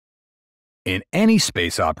In any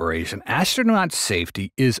space operation, astronaut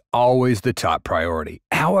safety is always the top priority.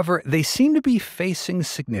 However, they seem to be facing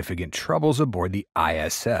significant troubles aboard the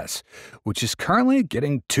ISS, which is currently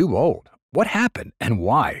getting too old. What happened and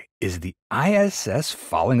why? Is the ISS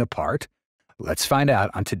falling apart? Let's find out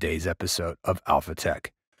on today's episode of Alpha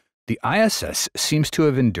Tech. The ISS seems to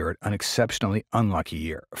have endured an exceptionally unlucky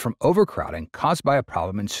year, from overcrowding caused by a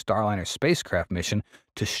problem in Starliner spacecraft mission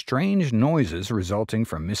to strange noises resulting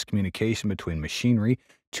from miscommunication between machinery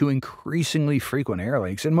to increasingly frequent air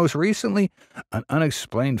leaks and most recently, an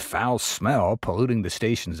unexplained foul smell polluting the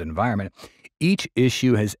station's environment. Each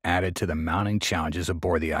issue has added to the mounting challenges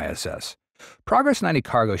aboard the ISS. Progress 90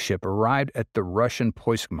 cargo ship arrived at the Russian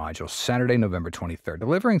Poisk module Saturday, November 23rd,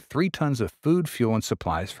 delivering 3 tons of food, fuel, and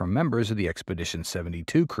supplies from members of the Expedition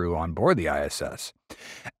 72 crew on board the ISS.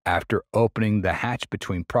 After opening the hatch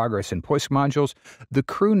between Progress and Poisk modules, the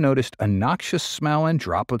crew noticed a noxious smell and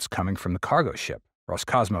droplets coming from the cargo ship.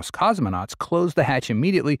 Roscosmos cosmonauts closed the hatch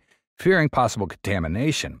immediately, fearing possible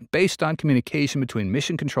contamination, based on communication between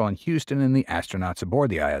Mission Control in Houston and the astronauts aboard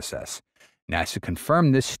the ISS. NASA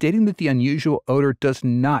confirmed this, stating that the unusual odor does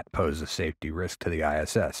not pose a safety risk to the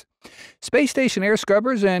ISS. Space station air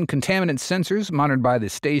scrubbers and contaminant sensors monitored by the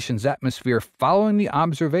station's atmosphere following the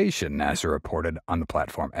observation, NASA reported on the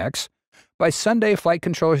platform X. By Sunday, flight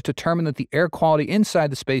controllers determined that the air quality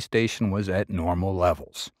inside the space station was at normal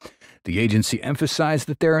levels. The agency emphasized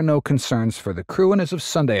that there are no concerns for the crew, and as of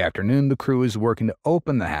Sunday afternoon, the crew is working to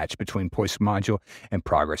open the hatch between Poisk module and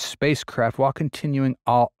Progress spacecraft while continuing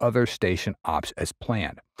all other station ops as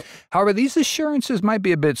planned. However, these assurances might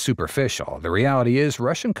be a bit superficial. The reality is,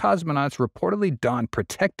 Russian cosmonauts reportedly donned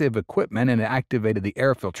protective equipment and activated the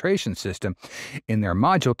air filtration system in their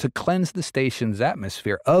module to cleanse the station's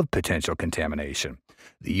atmosphere of potential contamination.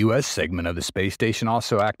 The U.S. segment of the space station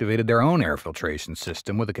also activated their own air filtration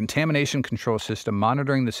system with a contamination control system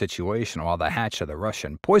monitoring the situation while the hatch of the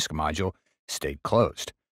Russian Poisk module stayed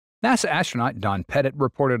closed. NASA astronaut Don Pettit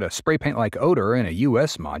reported a spray paint-like odor in a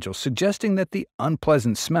U.S. module, suggesting that the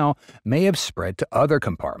unpleasant smell may have spread to other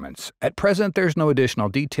compartments. At present, there's no additional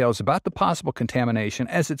details about the possible contamination,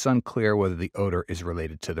 as it's unclear whether the odor is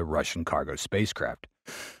related to the Russian cargo spacecraft.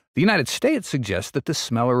 The United States suggests that the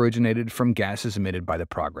smell originated from gases emitted by the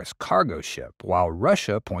Progress cargo ship, while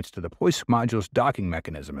Russia points to the Poisk module's docking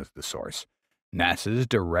mechanism as the source. NASA's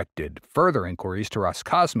directed further inquiries to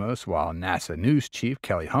Roscosmos, while NASA News Chief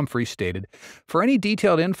Kelly Humphrey stated, "For any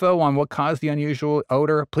detailed info on what caused the unusual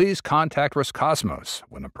odor, please contact Roscosmos."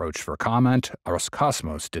 When approached for comment,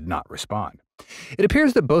 Roscosmos did not respond. It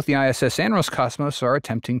appears that both the ISS and Roscosmos are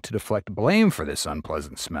attempting to deflect blame for this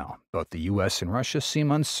unpleasant smell. Both the U.S. and Russia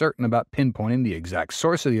seem uncertain about pinpointing the exact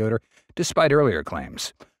source of the odor, despite earlier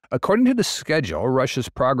claims. According to the schedule, Russia's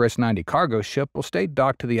Progress 90 cargo ship will stay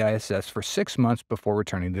docked to the ISS for 6 months before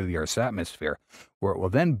returning to the Earth's atmosphere, where it will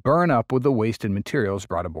then burn up with the wasted materials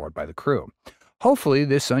brought aboard by the crew. Hopefully,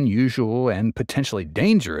 this unusual and potentially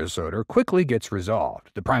dangerous odor quickly gets resolved.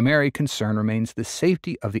 The primary concern remains the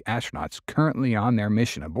safety of the astronauts currently on their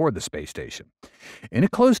mission aboard the space station. In a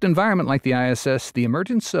closed environment like the ISS, the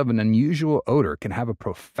emergence of an unusual odor can have a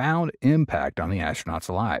profound impact on the astronauts'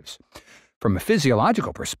 lives. From a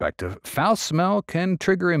physiological perspective, foul smell can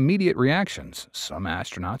trigger immediate reactions. Some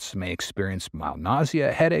astronauts may experience mild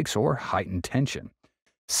nausea, headaches, or heightened tension.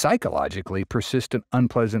 Psychologically, persistent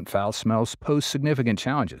unpleasant foul smells pose significant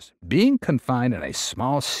challenges. Being confined in a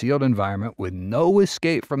small, sealed environment with no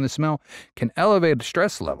escape from the smell can elevate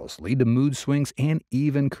stress levels, lead to mood swings, and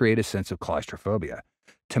even create a sense of claustrophobia.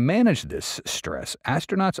 To manage this stress,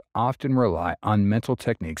 astronauts often rely on mental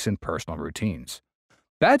techniques and personal routines.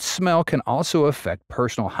 Bad smell can also affect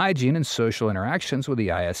personal hygiene and social interactions with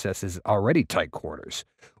the ISS's already tight quarters.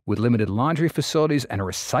 With limited laundry facilities and a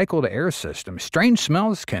recycled air system, strange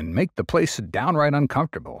smells can make the place downright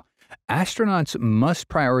uncomfortable. Astronauts must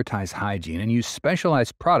prioritize hygiene and use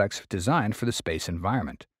specialized products designed for the space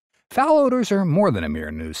environment. Foul odors are more than a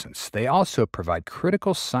mere nuisance. They also provide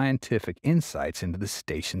critical scientific insights into the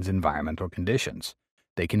station's environmental conditions.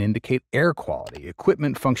 They can indicate air quality,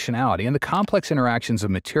 equipment functionality, and the complex interactions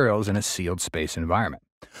of materials in a sealed space environment.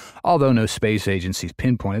 Although no space agencies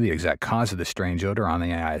pinpointed the exact cause of the strange odor on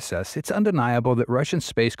the ISS, it's undeniable that Russian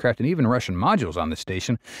spacecraft and even Russian modules on the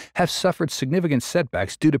station have suffered significant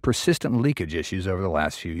setbacks due to persistent leakage issues over the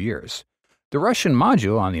last few years. The Russian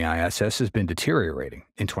module on the ISS has been deteriorating.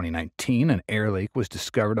 In 2019, an air leak was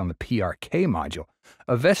discovered on the PRK module,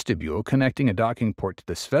 a vestibule connecting a docking port to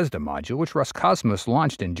the Zvezda module, which Roscosmos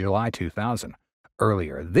launched in July 2000.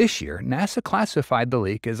 Earlier this year, NASA classified the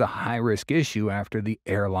leak as a high-risk issue after the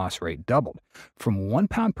air loss rate doubled, from 1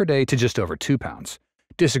 pound per day to just over 2 pounds.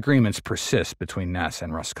 Disagreements persist between NASA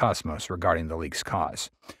and Roscosmos regarding the leak's cause.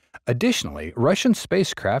 Additionally, Russian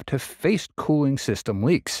spacecraft have faced cooling system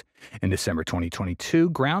leaks. In December 2022,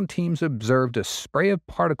 ground teams observed a spray of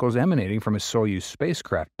particles emanating from a Soyuz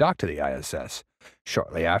spacecraft docked to the ISS.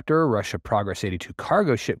 Shortly after, a Russia Progress 82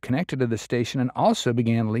 cargo ship connected to the station and also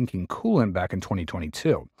began leaking coolant back in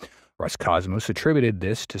 2022. Roscosmos attributed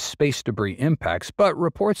this to space debris impacts, but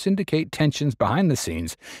reports indicate tensions behind the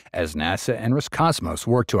scenes as NASA and Roscosmos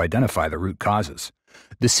work to identify the root causes.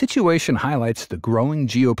 The situation highlights the growing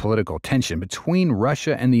geopolitical tension between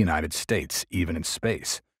Russia and the United States, even in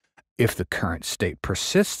space. If the current state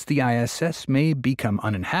persists, the ISS may become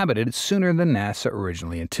uninhabited sooner than NASA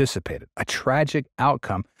originally anticipated, a tragic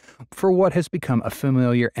outcome for what has become a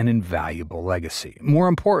familiar and invaluable legacy. More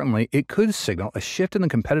importantly, it could signal a shift in the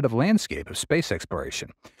competitive landscape of space exploration.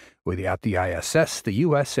 Without the ISS, the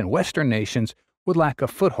U.S. and Western nations would lack a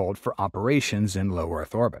foothold for operations in low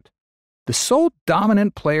Earth orbit. The sole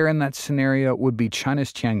dominant player in that scenario would be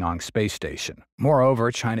China's Tiangong space station.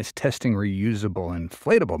 Moreover, China's testing reusable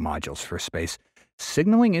inflatable modules for space,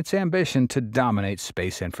 signaling its ambition to dominate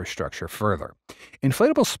space infrastructure further.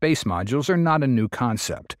 Inflatable space modules are not a new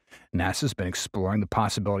concept. NASA's been exploring the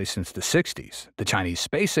possibility since the 60s. The Chinese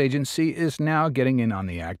Space Agency is now getting in on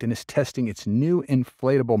the act and is testing its new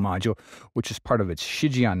inflatable module, which is part of its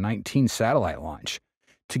Shijian-19 satellite launch.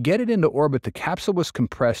 To get it into orbit, the capsule was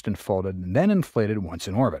compressed and folded and then inflated once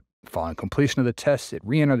in orbit. Following completion of the tests, it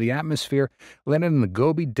re-entered the atmosphere, landed in the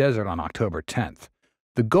Gobi Desert on October 10th.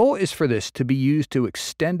 The goal is for this to be used to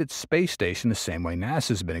extend its space station the same way NASA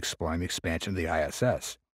has been exploring the expansion of the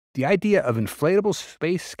ISS. The idea of inflatable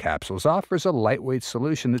space capsules offers a lightweight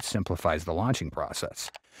solution that simplifies the launching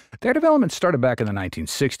process. Their development started back in the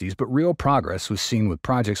 1960s, but real progress was seen with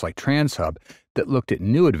projects like TransHub that looked at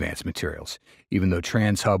new advanced materials. Even though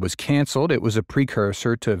TransHub was canceled, it was a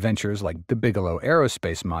precursor to ventures like the Bigelow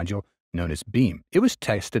Aerospace module, known as BEAM. It was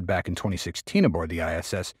tested back in 2016 aboard the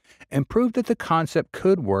ISS and proved that the concept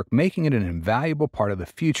could work, making it an invaluable part of the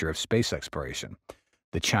future of space exploration.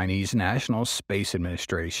 The Chinese National Space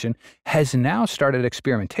Administration has now started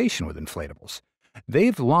experimentation with inflatables.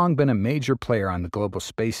 They've long been a major player on the global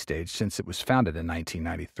space stage since it was founded in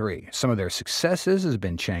 1993. Some of their successes has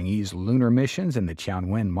been Chang'e's lunar missions and the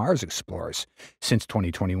Tianwen Mars explorers. Since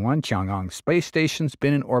 2021, Tiangong space station's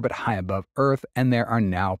been in orbit high above Earth, and there are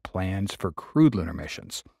now plans for crewed lunar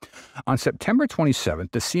missions. On September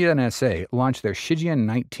 27th, the CNSA launched their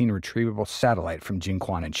Shijian-19 retrievable satellite from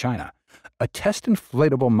Jinquan in China. A test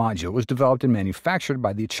inflatable module was developed and manufactured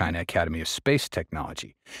by the China Academy of Space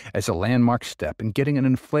Technology as a landmark step in getting an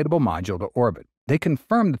inflatable module to orbit. They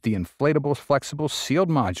confirmed that the inflatable, flexible, sealed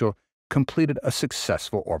module completed a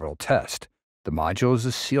successful orbital test. The module is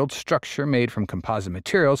a sealed structure made from composite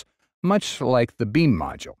materials, much like the BEAM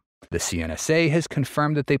module. The CNSA has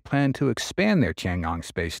confirmed that they plan to expand their Tiangong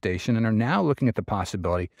space station and are now looking at the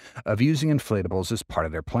possibility of using inflatables as part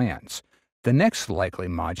of their plans. The next likely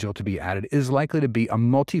module to be added is likely to be a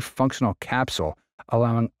multifunctional capsule,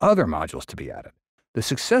 allowing other modules to be added. The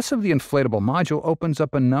success of the inflatable module opens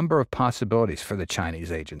up a number of possibilities for the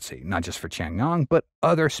Chinese agency, not just for Tiangong, but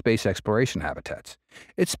other space exploration habitats.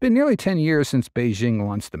 It's been nearly 10 years since Beijing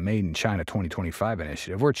launched the Made in China 2025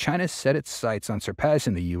 initiative, where China set its sights on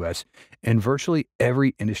surpassing the U.S. in virtually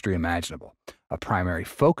every industry imaginable. A primary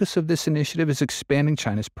focus of this initiative is expanding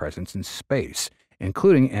China's presence in space,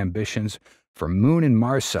 including ambitions for Moon and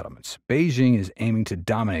Mars settlements. Beijing is aiming to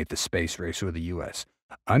dominate the space race with the U.S.,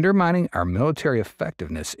 undermining our military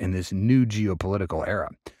effectiveness in this new geopolitical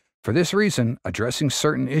era. For this reason, addressing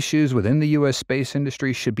certain issues within the U.S. space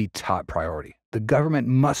industry should be top priority. The government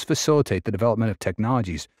must facilitate the development of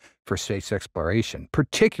technologies for space exploration,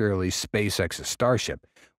 particularly SpaceX's Starship,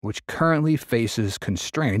 which currently faces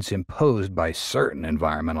constraints imposed by certain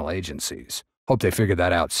environmental agencies. Hope they figure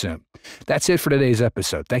that out soon. That's it for today's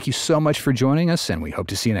episode. Thank you so much for joining us, and we hope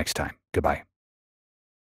to see you next time. Goodbye.